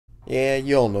Yeah,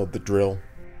 you all know the drill.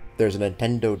 There's a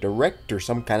Nintendo Direct or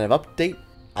some kind of update.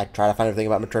 I try to find everything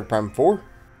about Metroid Prime 4.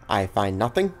 I find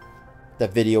nothing. The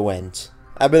video ends.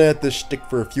 I've been at this shtick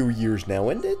for a few years now,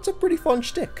 and it's a pretty fun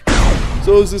shtick.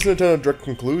 So as this Nintendo Direct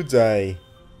concludes, I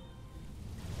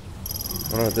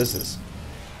don't know what this is.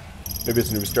 Maybe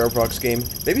it's a new Star Fox game.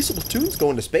 Maybe Splatoon's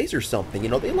going to space or something. You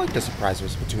know, they like to surprise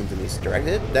with Splatoons in these Direct.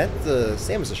 That's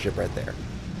Samus' ship right there.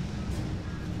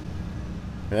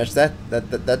 And that's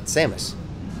that's Samus.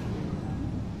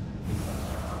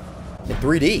 In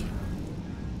 3D.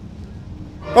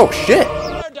 Oh shit!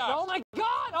 Oh my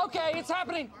god! Okay, it's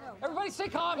happening! Everybody stay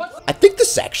calm! I think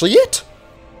this is actually it!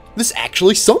 This is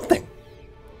actually something!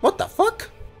 What the fuck?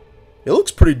 It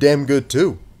looks pretty damn good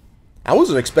too. I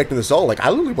wasn't expecting this at all. Like,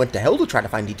 I literally went to hell to try to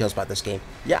find details about this game.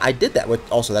 Yeah, I did that.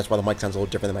 Also, that's why the mic sounds a little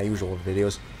different than my usual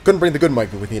videos. Couldn't bring the good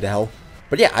mic with me to hell.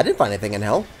 But yeah, I didn't find anything in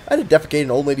hell. I had to defecate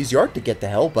an old lady's yard to get to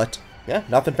hell, but yeah,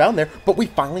 nothing found there. But we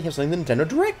finally have something in the Nintendo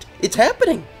Direct. It's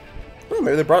happening! Well,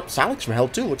 maybe they brought Solix from hell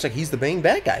too. Looks like he's the main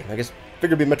bad guy. I guess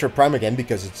figured it'd be Metroid Prime again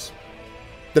because it's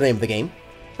the name of the game.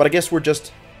 But I guess we're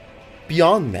just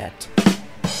beyond that.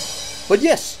 But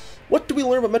yes, what do we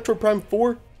learn about Metroid Prime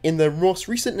 4 in the most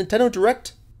recent Nintendo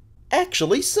Direct?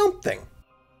 Actually something.